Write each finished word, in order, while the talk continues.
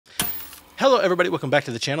Hello everybody, welcome back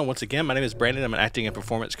to the channel. Once again, my name is Brandon. I'm an acting and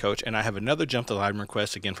performance coach, and I have another Jump the Line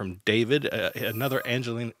request again from David, another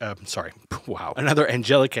Angelica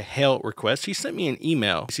Hale request. He sent me an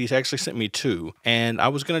email. He's actually sent me two, and I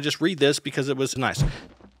was going to just read this because it was nice.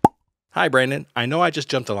 Hi Brandon, I know I just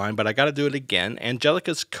jumped the line, but I got to do it again.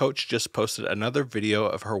 Angelica's coach just posted another video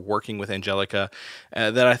of her working with Angelica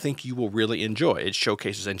that I think you will really enjoy. It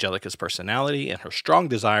showcases Angelica's personality and her strong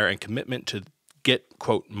desire and commitment to get,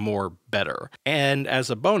 quote, more better. And as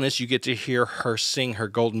a bonus, you get to hear her sing her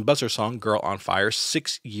golden buzzer song, Girl on Fire,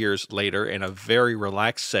 6 years later in a very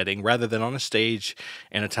relaxed setting rather than on a stage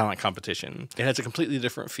in a talent competition. It has a completely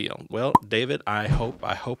different feel. Well, David, I hope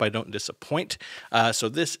I don't disappoint. So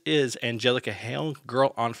this is Angelica Hale,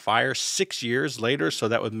 Girl on Fire, 6 years later, so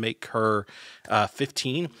that would make her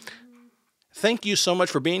 15. Thank you so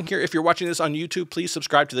much for being here. If you're watching this on YouTube, please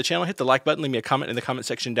subscribe to the channel. Hit the like button. Leave me a comment in the comment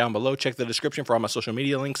section down below. Check the description for all my social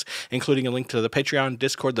media links, including a link to the Patreon,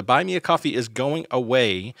 Discord. The Buy Me a Coffee is going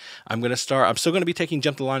away. I'm still going to be taking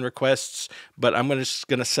Jump the Line requests, but I'm just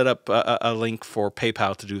going to set up a link for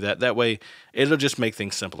PayPal to do that. That way, it'll just make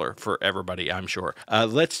things simpler for everybody, I'm sure.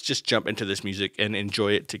 Let's just jump into this music and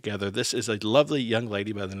enjoy it together. This is a lovely young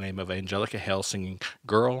lady by the name of Angelica Hale singing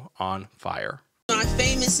Girl on Fire. My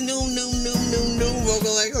famous new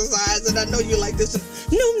vocal exercise, and I know you like this.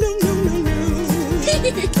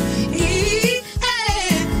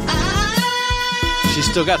 She's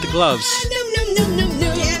still got the gloves.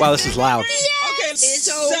 Wow, this is loud. Okay, it's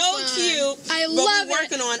so cute. I love it. We're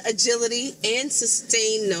working on agility and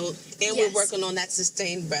sustained note, and we're working on that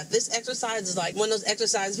sustained breath. This exercise is like one of those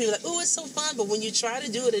exercises people are like, oh, it's so fun, but when you try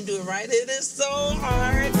to do it and do it right, it is so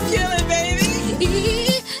hard. Kill it, baby.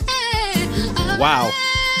 Wow.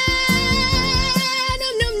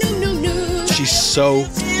 She's so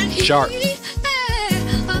sharp.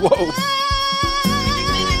 Whoa.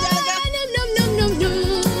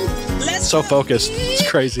 So focused. It's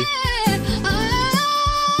crazy.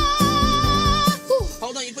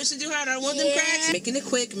 Hold on, you pushing too hard. I don't want them cracks. Making it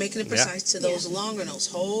quick, making it precise to those longer notes.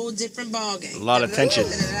 Whole different ball game. A lot of tension.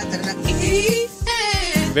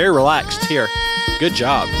 Very relaxed here. Good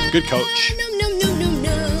job. Good coach.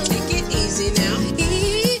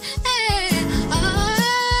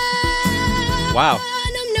 Wow.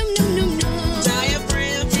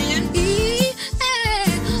 Diaphragm and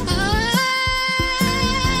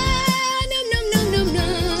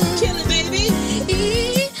kill it, baby.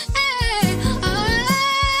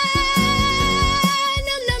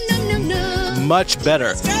 Much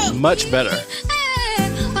better. Much better.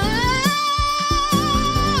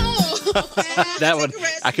 That one,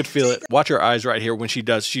 I could feel it. Watch her eyes right here when she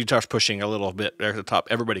starts pushing a little bit there at the top.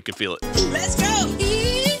 Everybody could feel it. Let's go.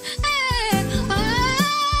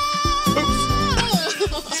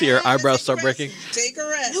 See her eyebrows start breaking. Take a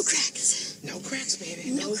rest. No cracks. No cracks, baby.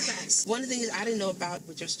 No cracks. One of the things I didn't know about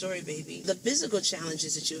with your story, baby, the physical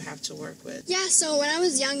challenges that you have to work with. Yeah, so when I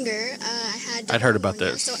was younger, I'd heard about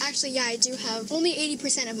this. So actually, yeah, I do have only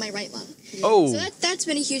 80% of my right lung. Oh. So that's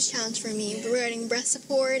been a huge challenge for me, regarding breath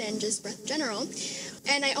support and just breath in general.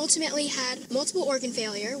 And I ultimately had multiple organ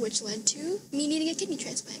failure, which led to me needing a kidney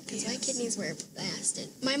transplant because my kidneys were blasted.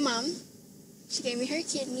 My mom, she gave me her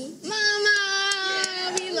kidney. Mama!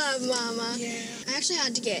 We love Mama. Yeah. I actually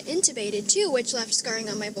had to get intubated too, which left scarring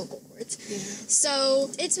on my vocal cords. Yeah. So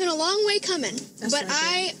it's been a long way coming, That's but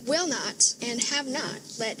right, I will not and have not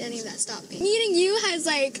let any of that stop me. Meeting you has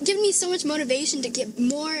given me so much motivation to get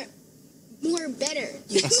more better.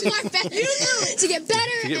 To get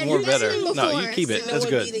better. To get and more better better. than No, you before. keep it. You know That's what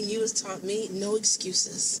good. meeting you has taught me? No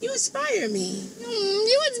excuses. You inspire me.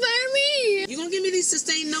 You inspire me. You gonna give me these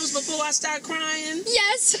sustained notes before I start crying?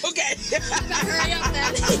 Yes. Okay. Hurry up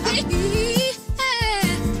then. I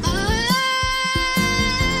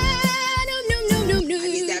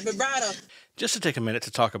need that vibrato. Just to take a minute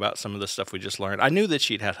to talk about some of the stuff we just learned. I knew that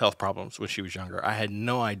she'd had health problems when she was younger. I had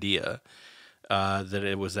no idea that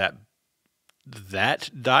it was that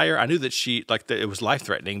dire. I knew that that it was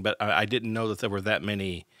life-threatening, but I didn't know that there were that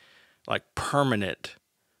many permanent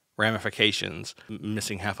ramifications.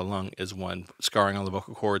 Missing half a lung is one. Scarring on the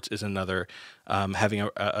vocal cords is another. Having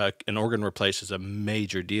an organ replaced is a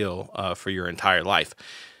major deal for your entire life.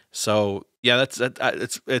 So yeah,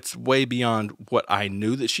 it's way beyond what I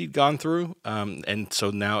knew that she'd gone through, and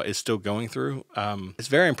so now is still going through. It's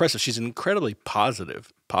very impressive. She's an incredibly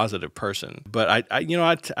positive person. But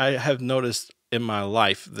I have noticed in my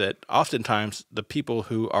life that oftentimes the people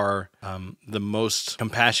who are the most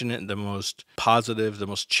compassionate, the most positive, the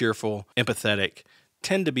most cheerful, empathetic,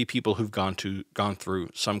 tend to be people who've gone through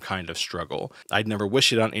some kind of struggle. I'd never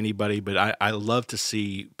wish it on anybody, but I love to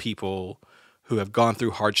see people who have gone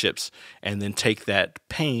through hardships and then take that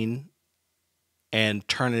pain and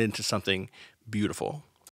turn it into something beautiful.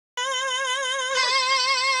 I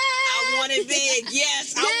want it big.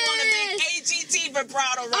 Yes, I want a big AGT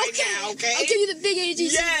vibrato right now, okay? I'll give you the big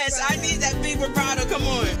AGT Yes, vibrato. I need that big vibrato. Come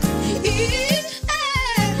on.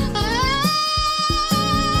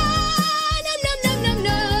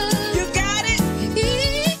 You got it?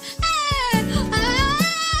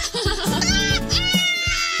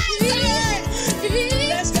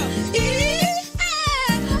 Let's go.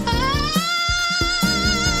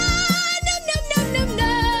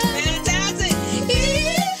 Fantastic.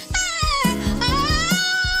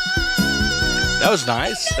 That was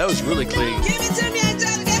nice. That was really clean. Give it to me,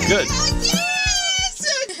 Angelica Hale. Good. Yes.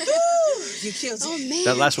 Woo. You killed it. Oh man,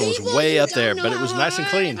 That last one was people, way you up there, don't but know it was how nice and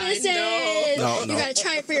hard clean. this I is. know. No, You no. gotta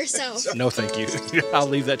try it for yourself. No, thank you. I'll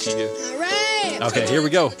leave that to you. All right. Okay, here we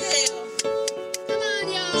go. Come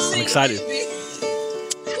on, y'all. I'm excited.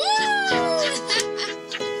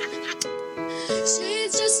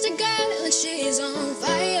 She's just a girl and she's on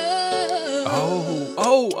fire.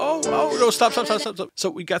 Oh, no, stop. So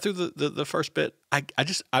we got through the first bit.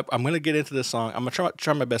 I'm going to get into this song. I'm going to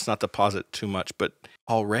try my best not to pause it too much, but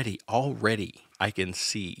already I can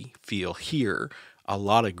see, feel, hear a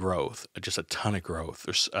lot of growth, just a ton of growth.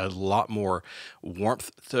 There's a lot more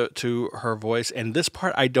warmth to her voice. And this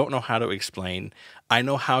part, I don't know how to explain. I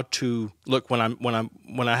know how to look when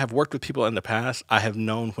I have worked with people in the past, I have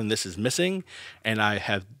known when this is missing, and I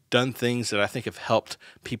have done things that I think have helped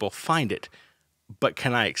people find it. But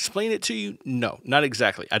can I explain it to you? No, not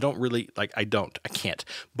exactly. I can't.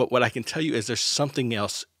 But what I can tell you is there's something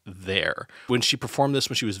else there. When she performed this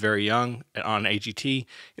when she was very young on AGT,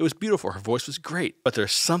 it was beautiful. Her voice was great, but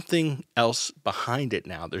there's something else behind it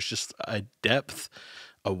now. There's just a depth,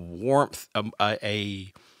 a warmth,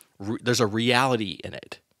 there's a reality in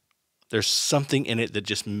it. There's something in it that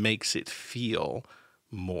just makes it feel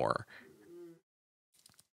more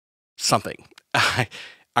something.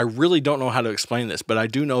 I really don't know how to explain this, but I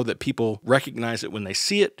do know that people recognize it when they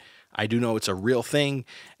see it. I do know it's a real thing.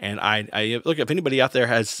 And I look, if anybody out there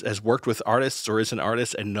has worked with artists or is an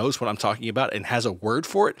artist and knows what I'm talking about and has a word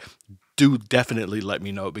for it, do definitely let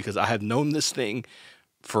me know, because I have known this thing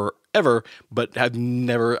forever, but I've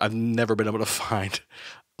never been able to find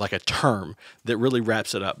like a term that really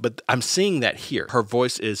wraps it up. But I'm seeing that here. Her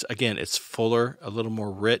voice is, again, it's fuller, a little more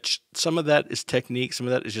rich. Some of that is technique. Some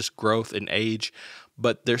of that is just growth and age.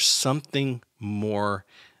 But there's something more.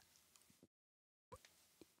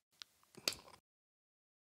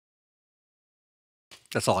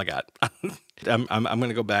 That's all I got. I'm going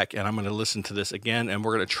to go back and I'm going to listen to this again, and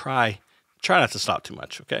we're going to try not to stop too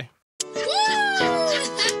much, okay?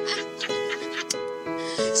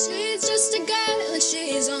 She's just a girl and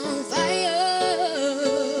she's on fire.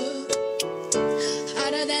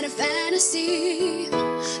 Hotter than a fantasy,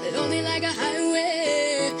 lonely like a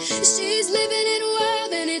highway. She's living in a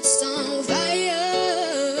world and it's on fire.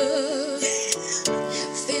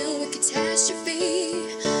 Filled with catastrophe,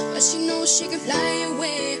 but she knows she can fly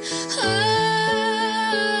away. Oh,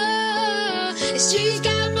 she's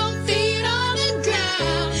got both feet on the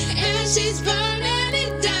ground and she's burning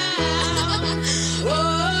it down.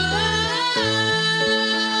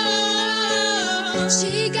 Oh,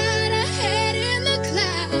 she got her head in the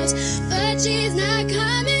clouds, but she's not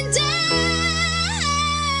coming down.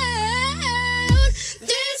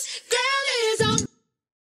 This girl is on.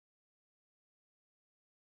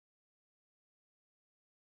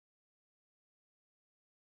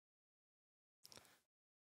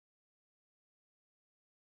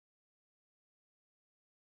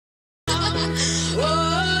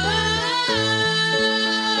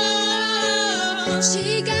 Oh,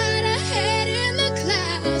 she got her head in the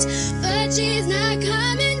clouds, but she's not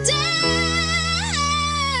coming down.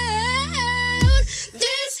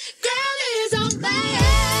 This girl is on fire.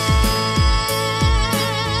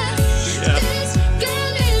 Yeah. This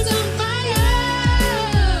girl is on fire.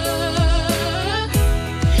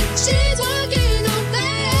 She's walking on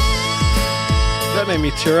fire. That made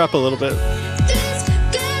me tear up a little bit. This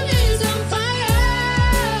girl is on fire.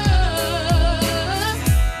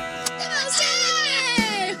 Come on, sing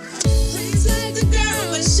it. Please like the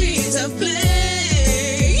girl, but she's a flame.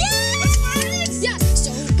 Yeah,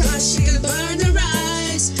 so bright She can burn the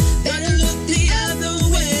rise. Better look the other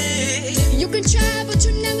way. you can try, but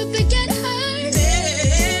you never forget her.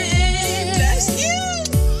 Hey, that's you.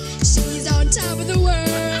 She's on top of the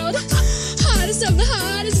world, hardest of the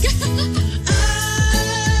hardest girl.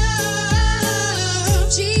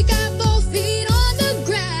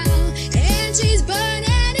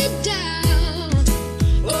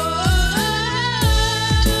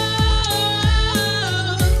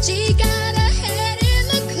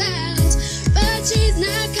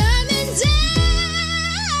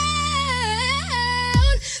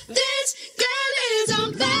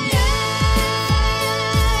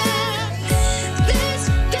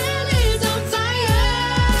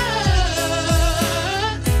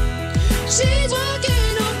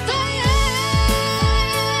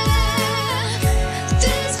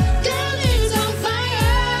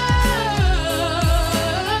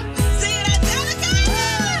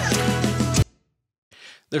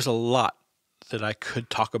 There's a lot that I could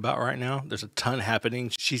talk about right now. There's a ton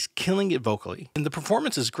happening. She's killing it vocally. And the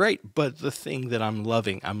performance is great, but the thing that I'm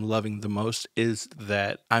loving the most is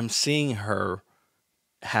that I'm seeing her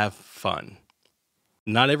have fun.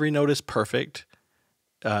 Not every note is perfect.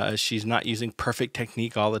 She's not using perfect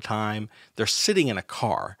technique all the time. They're sitting in a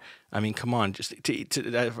car. I mean, come on, just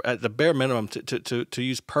at the bare minimum, to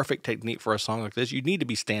use perfect technique for a song like this, you need to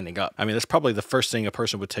be standing up. I mean, that's probably the first thing a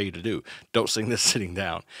person would tell you to do. Don't sing this sitting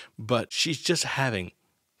down. But she's just having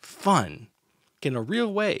fun in a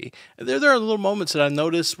real way. There are little moments that I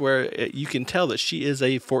notice where you can tell that she is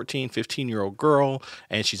a 14, 15-year-old girl,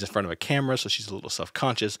 and she's in front of a camera, so she's a little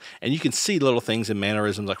self-conscious. And you can see little things and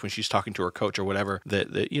mannerisms, like when she's talking to her coach or whatever,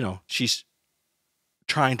 that you know, she's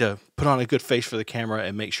trying to put on a good face for the camera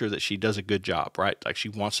and make sure that she does a good job, right? Like she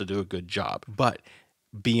wants to do a good job. But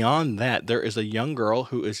beyond that, there is a young girl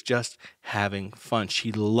who is just having fun.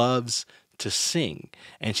 She loves to sing,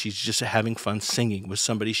 and she's just having fun singing with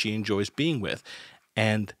somebody she enjoys being with.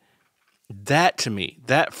 And that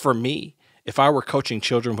for me, if I were coaching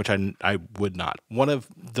children, which I would not, one of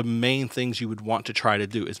the main things you would want to try to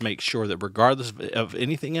do is make sure that regardless of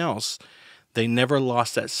anything else, they never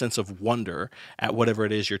lost that sense of wonder at whatever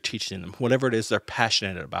it is you're teaching them, whatever it is they're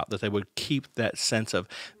passionate about, that they would keep that sense of,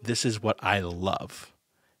 this is what I love.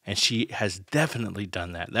 And she has definitely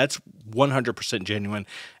done that. That's 100% genuine,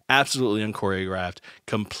 absolutely unchoreographed,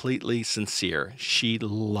 completely sincere. She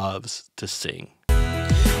loves to sing.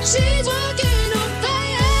 She's walking on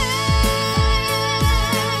fire.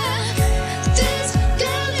 This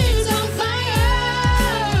girl is on fire.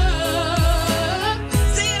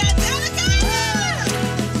 Sing it, Angelica!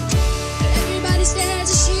 Everybody stares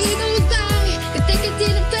as she goes by. Could they could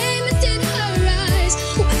see the flame that's in her eyes.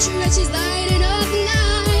 Watch her as she's lighting up the night.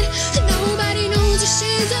 Nobody knows that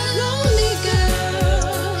she's a lonely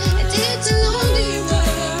girl, and it's a lonely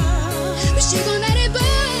world. But she gon' let it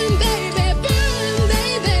burn, baby, burn,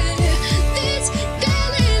 baby. This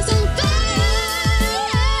girl is on fire.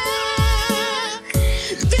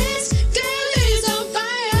 This girl is on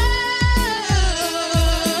fire.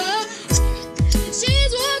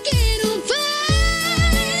 She's walking on fire.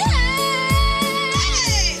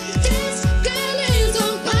 This girl is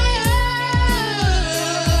on fire.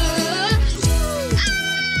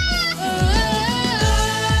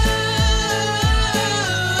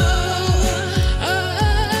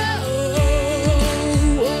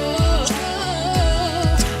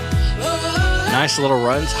 Nice little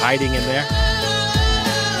runs hiding in there.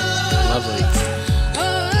 Lovely. I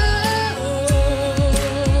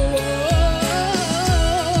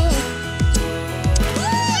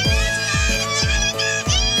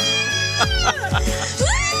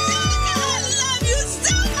love you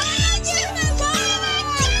so much.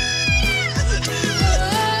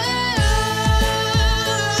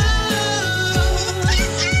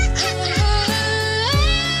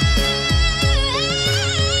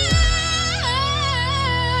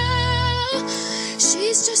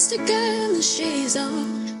 She's just a girl and she's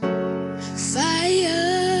on fire.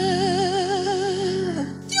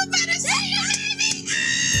 You better say it, baby.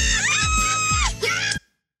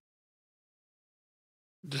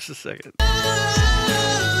 Just a second.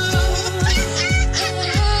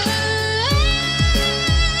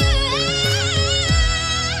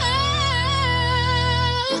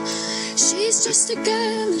 She's just a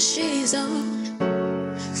girl and she's on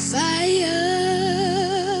fire.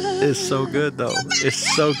 It's so good, though.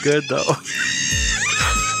 It's so good, though.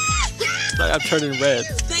 Like, I'm turning red.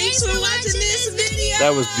 Thanks for watching this video.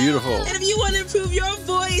 That was beautiful. And if you want to improve your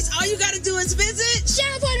voice, all you got to do is visit.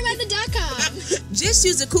 SharonPorterMethod.com. Just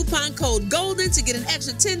use the coupon code GOLDEN to get an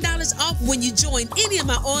extra $10 off when you join any of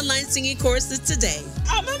my online singing courses today.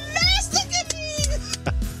 I'm a mess. Look at me.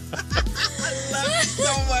 I love you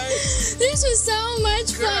so much. This was so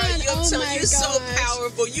much Girl, fun. you're so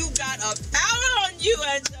powerful. You got a power on you,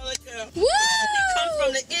 Angelica. Woo! It comes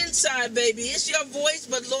from the inside, baby. It's your voice,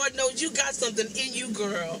 but Lord knows you got something in you,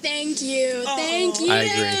 girl. Thank you. Oh, Thank you. I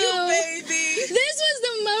agree. You, baby. This was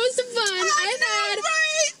the most fun I've had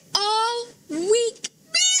Right? all week.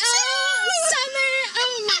 too. Summer.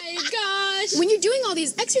 Oh my gosh. When you're doing all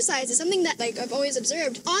these exercises, something that like I've always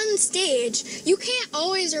observed on stage, you can't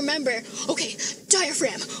always remember, okay,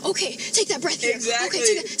 diaphragm. Okay, take that breath here. Exactly.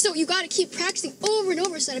 Okay, take that. So you got to keep practicing over and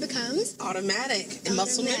over so that it becomes Automatic and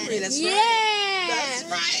muscle memory. That's yeah. right. That's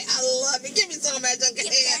right. I love it. Give me some Angelica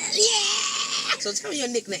Hale. Yeah. So tell me your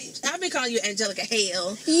nicknames. I've been calling you Angelica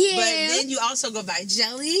Hale. Yeah. But then you also go by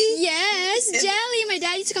Jelly. Yes, Jelly. My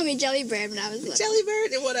dad used to call me Jelly Bird when I was little.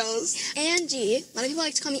 Jellybird, and what else? Angie. A lot of people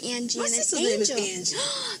like to call me Angie. My and then sister's name is Angel. Angie.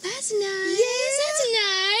 That's nice. Yeah. That's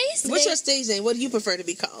nice. yesterday. What's your stage name? What do you prefer to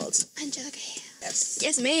be called? Angelica Hale.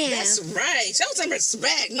 Yes, ma'am. That's right. Show some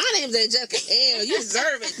respect. My name's Angelica Hale. You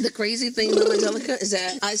deserve it. The crazy thing, though, Angelica, is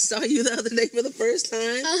that I saw you the other day for the first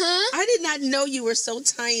time. I did not know you were so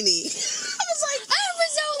tiny. I was like, I was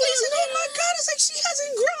so listen, little. oh my God, it's like she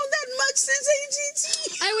hasn't grown that much since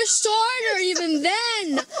AGT. I was shorter even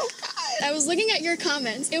then. Oh, God. I was looking at your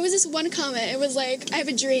comments. It was this one comment. It was like, I have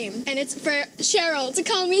a dream, and it's for Cheryl to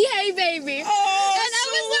call me Hey Baby. Oh, and I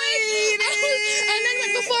was like, and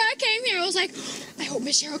then before I came here, I was like, I hope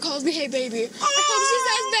Miss Cheryl calls me Hey Baby. I hope she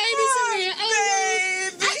says baby to me.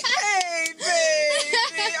 Baby,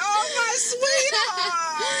 baby. Oh, my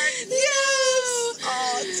sweetheart. Yes.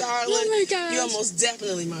 Oh, darling. Oh, my gosh. You're most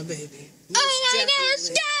definitely my baby. Oh my gosh,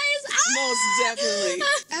 guys! Most definitely.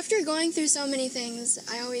 After going through so many things,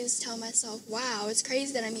 I always tell myself, wow, it's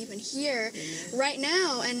crazy that I'm even here right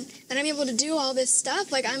now and that I'm able to do all this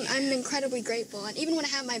stuff. Like, I'm incredibly grateful. And even when I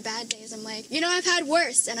have my bad days, I'm like, you know, I've had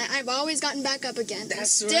worse, and I've always gotten back up again.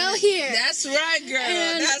 That's I'm still here. That's right, girl.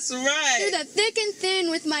 And that's right. through the thick and thin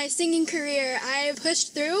with my singing career, I've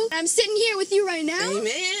pushed through. I'm sitting here with you right now. Amen.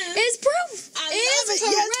 It's proof. I love it.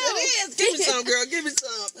 Yes, it is. Give me some, girl. Give me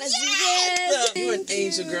some. Let's do this. You're an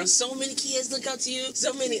angel, girl. So many kids look up to you.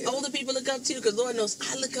 So many older people look up to you. Because Lord knows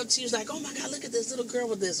I look up to you. It's like, oh my God, look at this little girl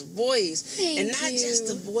with this voice. And not just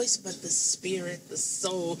the voice, but the spirit, the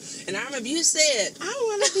soul. And I remember you said, I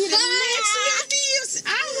want to be the next Whitney Houston.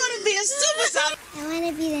 I want to be a superstar. I want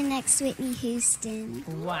to be the next Whitney Houston.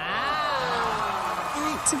 Wow. I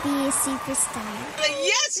want to be a superstar.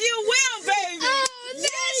 Yes, you will, baby. Oh,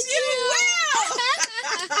 yes, you will.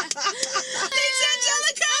 Thanks,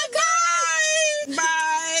 Angelica. Bye.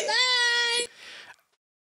 Bye. Bye.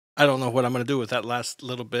 I don't know what I'm going to do with that last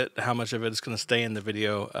little bit, how much of it is going to stay in the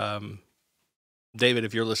video. David,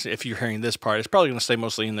 if you're listening, if you're hearing this part, it's probably going to stay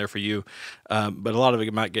mostly in there for you, but a lot of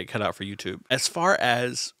it might get cut out for YouTube. As far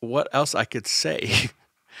as what else I could say,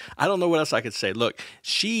 I don't know what else I could say. Look,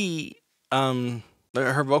 she,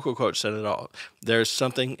 her vocal coach said it all. There's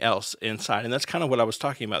something else inside, and that's kind of what I was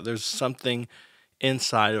talking about. There's something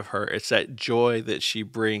inside of her. It's that joy that she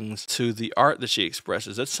brings to the art that she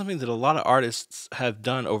expresses. That's something that a lot of artists have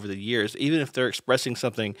done over the years. Even if they're expressing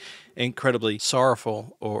something incredibly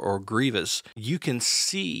sorrowful or grievous, you can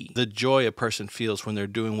see the joy a person feels when they're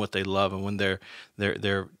doing what they love and when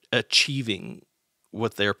they're achieving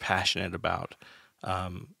what they're passionate about.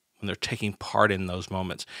 When they're taking part in those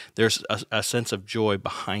moments, there's a sense of joy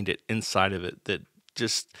behind it, inside of it, that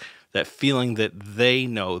just that feeling that they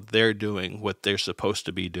know they're doing what they're supposed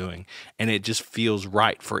to be doing. And it just feels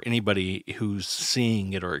right for anybody who's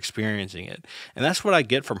seeing it or experiencing it. And that's what I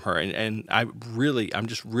get from her. And I'm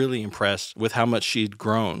just really impressed with how much she'd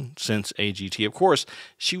grown since AGT. Of course,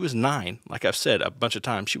 she was 9. Like I've said a bunch of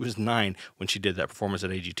times, she was 9 when she did that performance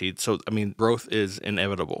at AGT. So, I mean, growth is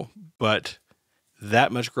inevitable, but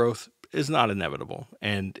that much growth is not inevitable,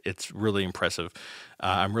 and it's really impressive.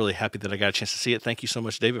 I'm really happy that I got a chance to see it. Thank you so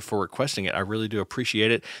much, David, for requesting it. I really do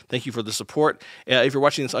appreciate it. Thank you for the support. If you're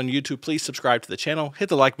watching this on YouTube, please subscribe to the channel, hit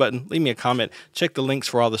the like button, leave me a comment, check the links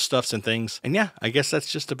for all the stuffs and things. And yeah, I guess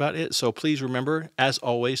that's just about it. So please remember, as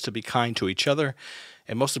always, to be kind to each other,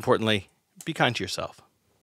 and most importantly, be kind to yourself.